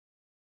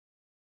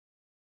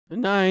The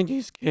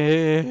 90s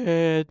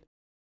kid.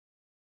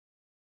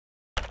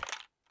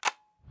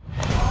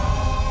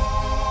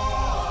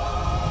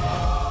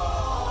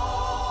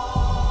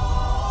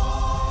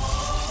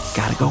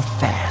 Gotta go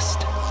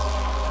fast.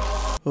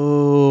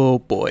 Oh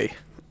boy.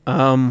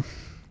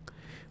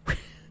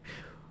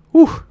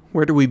 Whew,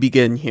 where do we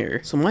begin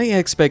here? So my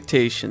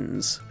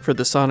expectations for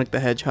the Sonic the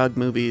Hedgehog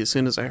movie, as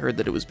soon as I heard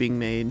that it was being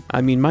made, I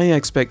mean, my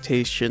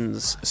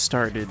expectations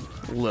started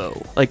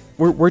low. Like,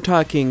 we're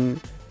talking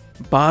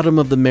bottom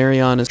of the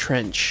Mariana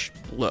Trench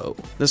low.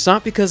 That's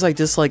not because I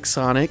dislike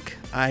Sonic.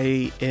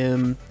 I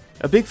am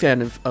a big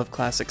fan of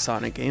classic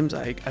Sonic games.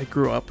 I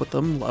grew up with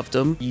them, loved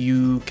them.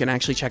 You can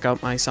actually check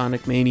out my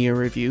Sonic Mania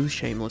review,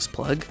 shameless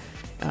plug.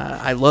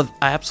 I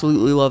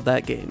absolutely love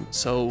that game.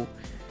 So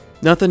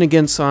nothing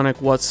against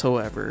Sonic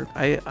whatsoever.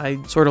 I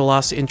sort of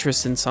lost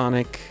interest in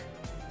Sonic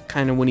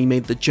kind of when he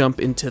made the jump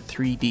into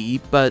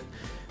 3D, but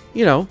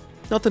you know,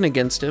 nothing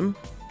against him.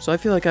 So I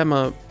feel like I'm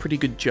a pretty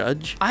good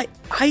judge.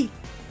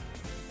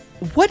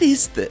 What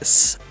is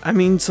this? I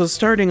mean, so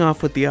starting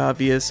off with the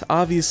obvious,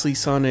 obviously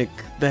Sonic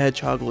the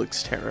Hedgehog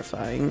looks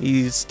terrifying.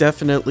 He's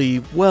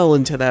definitely well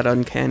into that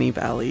uncanny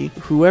valley.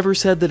 Whoever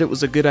said that it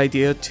was a good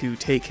idea to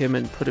take him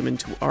and put him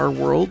into our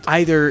world,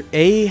 either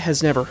A,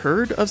 has never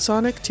heard of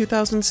Sonic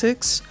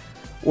 2006,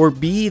 or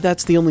B,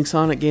 that's the only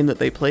Sonic game that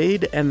they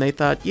played, and they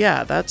thought,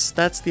 yeah, that's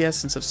the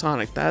essence of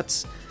Sonic.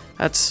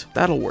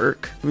 That'll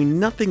work. I mean,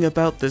 nothing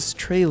about this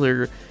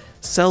trailer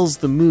sells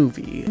the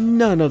movie.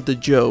 None of the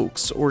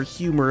jokes or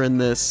humor in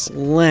this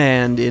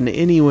land in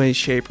any way,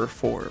 shape, or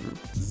form.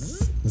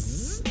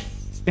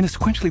 In a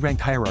sequentially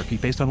ranked hierarchy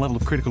based on level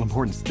of critical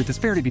importance, the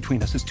disparity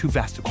between us is too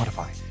vast to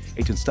quantify.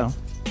 Agent Stone?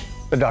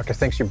 The doctor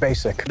thinks you're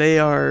basic. They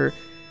are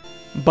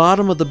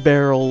bottom of the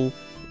barrel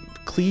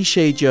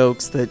cliche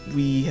jokes that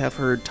we have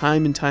heard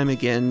time and time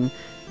again,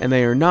 and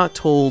they are not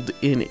told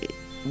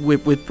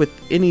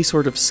with any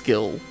sort of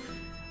skill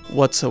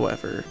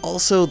whatsoever.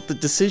 Also, the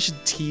decision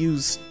to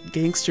use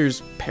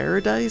Gangster's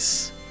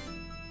Paradise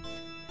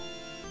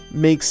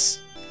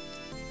makes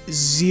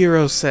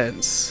zero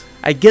sense.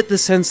 I get the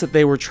sense that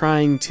they were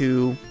trying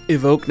to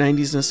evoke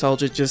 90s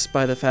nostalgia just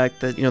by the fact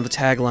that, you know, the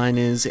tagline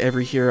is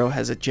every hero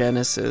has a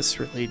Genesis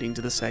relating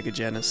to the Sega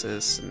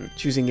Genesis, and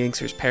choosing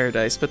Gangster's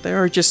Paradise, but there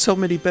are just so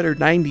many better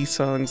 90s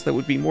songs that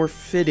would be more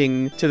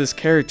fitting to this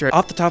character.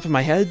 Off the top of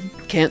my head,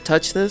 Can't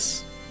Touch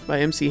This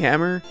by MC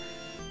Hammer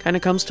kind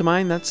of comes to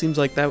mind. That seems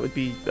like that would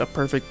be a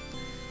perfect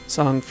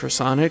song for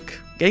Sonic.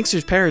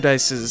 Gangster's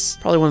Paradise is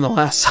probably one of the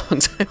last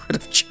songs I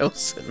would have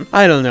chosen.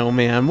 I don't know,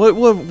 man.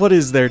 What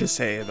is there to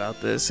say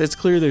about this? It's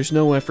clear there's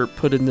no effort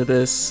put into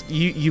this.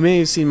 You may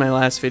have seen my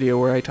last video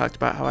where I talked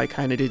about how I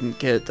kind of didn't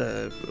get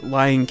the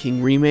Lion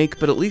King remake,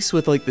 but at least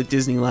with like the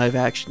Disney live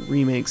action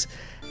remakes,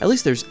 at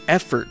least there's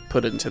effort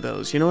put into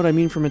those. You know what I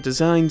mean? From a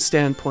design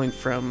standpoint,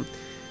 from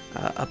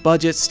a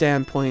budget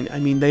standpoint, I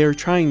mean, they are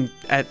trying,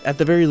 at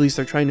the very least,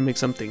 they're trying to make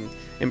something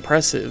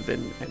impressive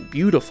and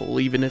beautiful,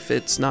 even if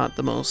it's not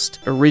the most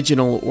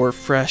original or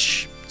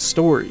fresh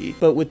story.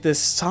 But with this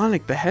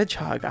Sonic the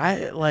Hedgehog,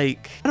 I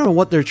don't know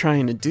what they're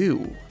trying to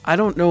do. I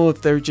don't know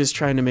if they're just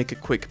trying to make a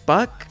quick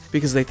buck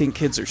because they think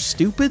kids are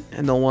stupid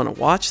and they'll want to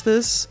watch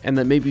this, and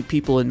that maybe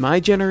people in my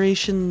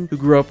generation who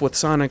grew up with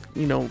Sonic,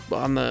 you know,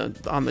 on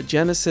the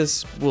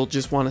Genesis will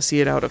just want to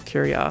see it out of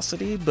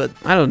curiosity. But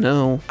I don't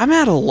know. I'm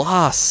at a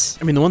loss.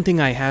 I mean, the one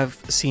thing I have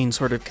seen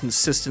sort of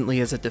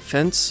consistently as a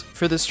defense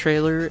for this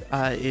trailer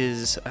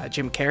is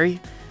Jim Carrey.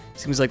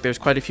 Seems like there's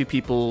quite a few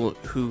people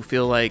who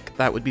feel like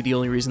that would be the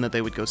only reason that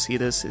they would go see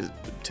this, is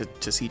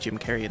to see Jim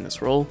Carrey in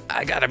this role.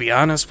 I gotta be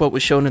honest, what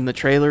was shown in the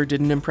trailer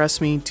didn't impress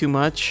me too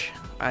much.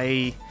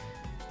 I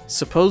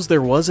suppose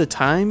there was a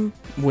time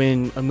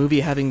when a movie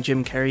having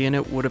Jim Carrey in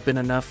it would have been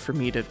enough for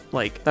me to,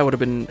 like, that would have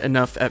been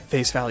enough at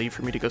face value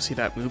for me to go see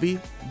that movie.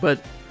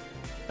 But,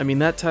 I mean,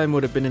 that time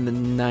would have been in the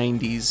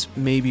 90s,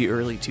 maybe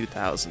early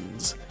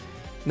 2000s.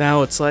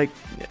 Now it's like,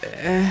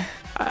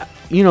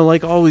 you know,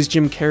 like always,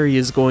 Jim Carrey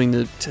is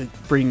going to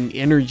bring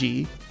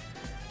energy.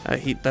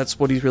 That's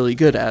what he's really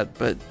good at,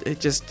 but it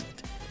just,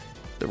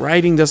 the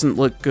writing doesn't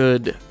look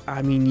good.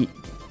 I mean,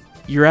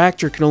 your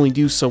actor can only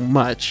do so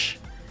much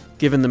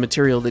given the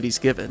material that he's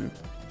given.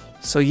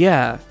 So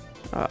yeah,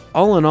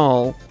 all in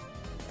all,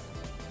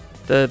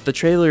 the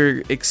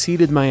trailer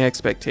exceeded my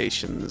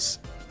expectations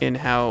in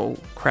how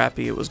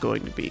crappy it was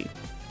going to be.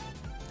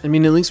 I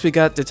mean, at least we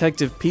got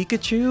Detective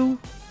Pikachu,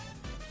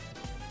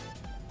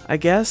 I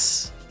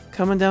guess,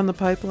 coming down the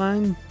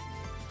pipeline.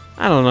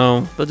 I don't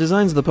know. The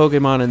designs of the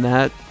Pokemon in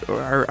that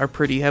are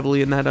pretty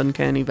heavily in that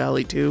uncanny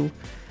valley too,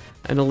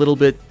 and a little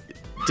bit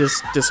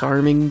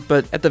disarming,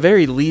 but at the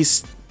very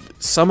least,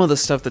 some of the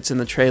stuff that's in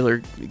the trailer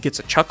gets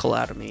a chuckle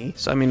out of me.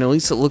 So I mean, at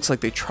least it looks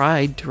like they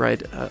tried to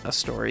write a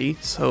story,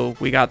 so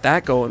we got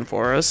that going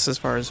for us as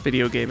far as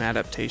video game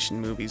adaptation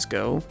movies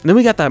go. And then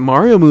we got that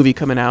Mario movie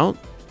coming out,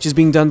 which is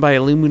being done by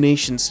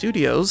Illumination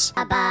Studios.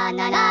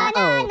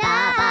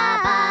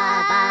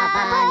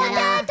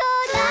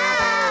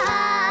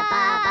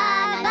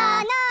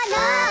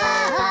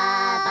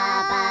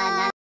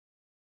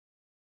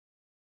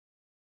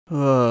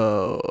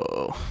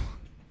 Oh,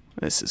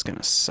 This is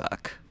gonna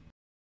suck.